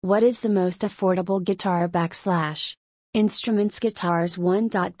What is the most affordable guitar / instruments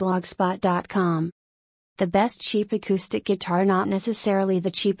guitars1.blogspot.com. The best cheap acoustic guitar, not necessarily the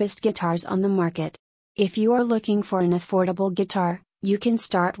cheapest guitars on the market. If you are looking for an affordable guitar, you can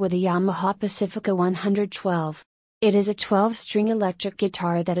start with a Yamaha Pacifica 112. It is a 12-string electric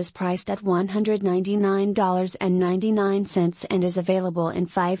guitar that is priced at $199.99 and is available in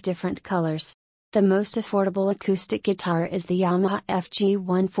 5 different colors. The most affordable acoustic guitar is the Yamaha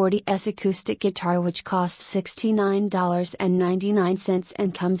FG140S acoustic guitar, which costs $69.99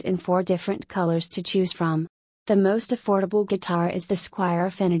 and comes in 4 different colors to choose from. The most affordable guitar is the Squier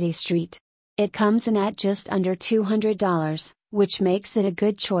Affinity Street. It comes in at just under $200, which makes it a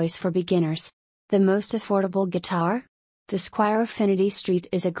good choice for beginners. The most affordable guitar? The Squier Affinity Street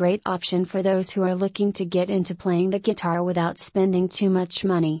is a great option for those who are looking to get into playing the guitar without spending too much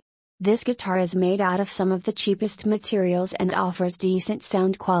money. This guitar is made out of some of the cheapest materials and offers decent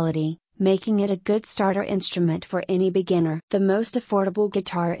sound quality, making it a good starter instrument for any beginner. The most affordable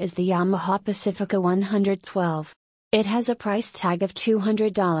guitar is the Yamaha Pacifica 112. It has a price tag of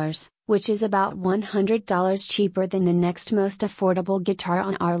 $200, which is about $100 cheaper than the next most affordable guitar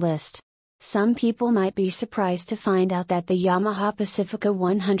on our list. Some people might be surprised to find out that the Yamaha Pacifica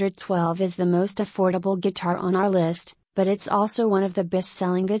 112 is the most affordable guitar on our list, but it's also one of the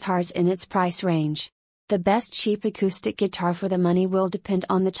best-selling guitars in its price range. The best cheap acoustic guitar for the money will depend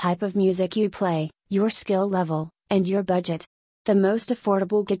on the type of music you play, your skill level, and your budget. The most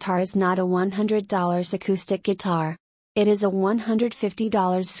affordable guitar is not a $100 acoustic guitar. It is a $150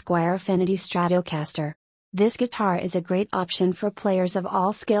 Squier Affinity Stratocaster. This guitar is a great option for players of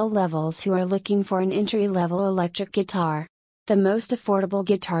all skill levels who are looking for an entry-level electric guitar. The most affordable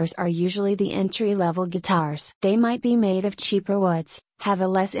guitars are usually the entry-level guitars. They might be made of cheaper woods, have a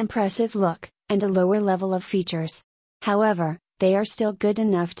less impressive look, and a lower level of features. However, they are still good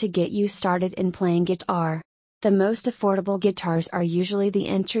enough to get you started in playing guitar. The most affordable guitars are usually the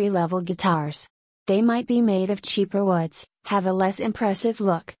entry-level guitars. They might be made of cheaper woods, have a less impressive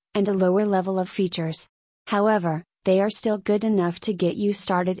look, and a lower level of features. However, they are still good enough to get you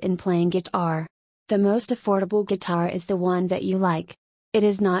started in playing guitar. The most affordable guitar is the one that you like. It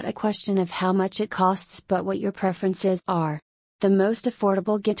is not a question of how much it costs but what your preferences are. The most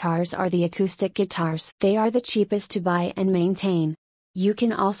affordable guitars are the acoustic guitars. They are the cheapest to buy and maintain. You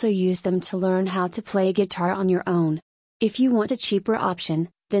can also use them to learn how to play guitar on your own. If you want a cheaper option,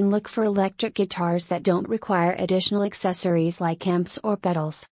 then look for electric guitars that don't require additional accessories like amps or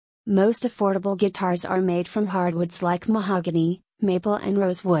pedals. Most affordable guitars are made from hardwoods like mahogany, maple and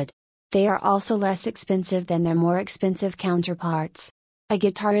rosewood. They are also less expensive than their more expensive counterparts. A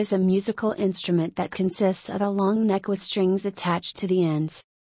guitar is a musical instrument that consists of a long neck with strings attached to the ends.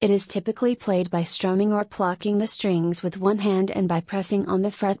 It is typically played by strumming or plucking the strings with one hand and by pressing on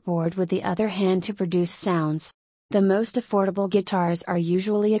the fretboard with the other hand to produce sounds. The most affordable guitars are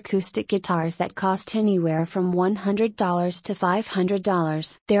usually acoustic guitars that cost anywhere from $100 to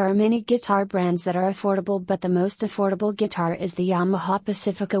 $500. There are many guitar brands that are affordable, but the most affordable guitar is the Yamaha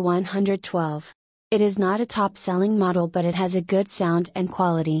Pacifica 112. It is not a top-selling model, but it has a good sound and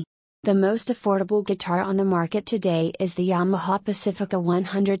quality. The most affordable guitar on the market today is the Yamaha Pacifica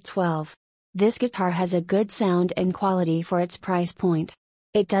 112. This guitar has a good sound and quality for its price point.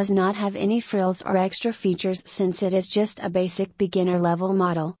 It does not have any frills or extra features since it is just a basic beginner-level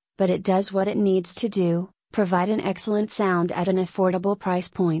model, but it does what it needs to do, provide an excellent sound at an affordable price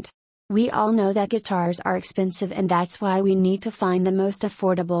point. We all know that guitars are expensive, and that's why we need to find the most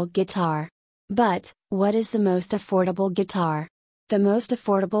affordable guitar. But, what is the most affordable guitar? The most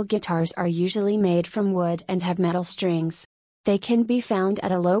affordable guitars are usually made from wood and have metal strings. They can be found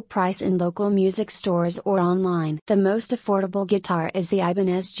at a low price in local music stores or online. The most affordable guitar is the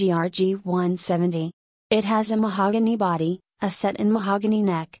Ibanez GRG 170. It has a mahogany body, a satin mahogany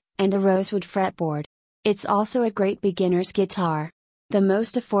neck, and a rosewood fretboard. It's also a great beginner's guitar. The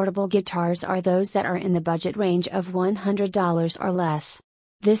most affordable guitars are those that are in the budget range of $100 or less.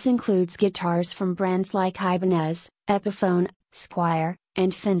 This includes guitars from brands like Ibanez, Epiphone, Squier,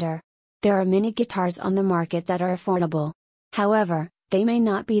 and Fender. There are many guitars on the market that are affordable. However, they may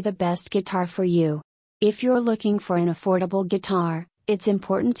not be the best guitar for you. If you're looking for an affordable guitar, it's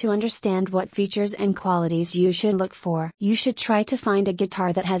important to understand what features and qualities you should look for. You should try to find a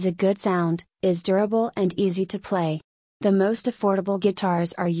guitar that has a good sound, is durable and easy to play. The most affordable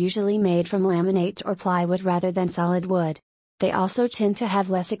guitars are usually made from laminate or plywood rather than solid wood. They also tend to have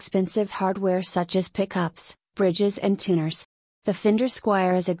less expensive hardware such as pickups, bridges and tuners. The Fender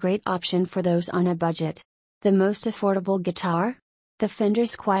Squier is a great option for those on a budget. The most affordable guitar? The Fender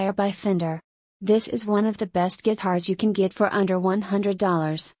Squier by Fender. This is one of the best guitars you can get for under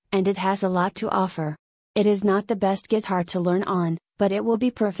 $100, and it has a lot to offer. It is not the best guitar to learn on, but it will be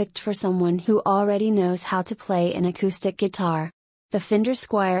perfect for someone who already knows how to play an acoustic guitar. The Fender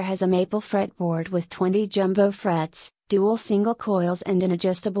Squier has a maple fretboard with 20 jumbo frets, dual single coils and an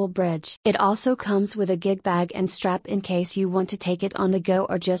adjustable bridge. It also comes with a gig bag and strap in case you want to take it on the go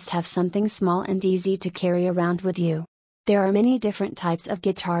or just have something small and easy to carry around with you. There are many different types of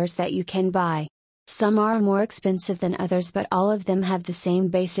guitars that you can buy. Some are more expensive than others, but all of them have the same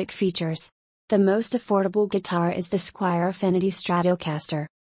basic features. The most affordable guitar is the Squier Affinity Stratocaster.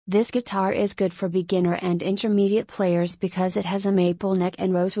 This guitar is good for beginner and intermediate players because it has a maple neck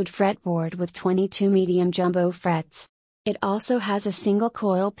and rosewood fretboard with 22 medium jumbo frets. It also has a single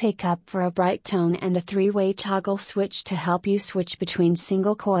coil pickup for a bright tone and a 3-way toggle switch to help you switch between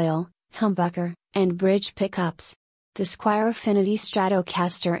single coil, humbucker, and bridge pickups. The Squier Affinity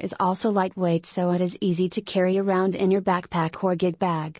Stratocaster is also lightweight, so it is easy to carry around in your backpack or gig bag.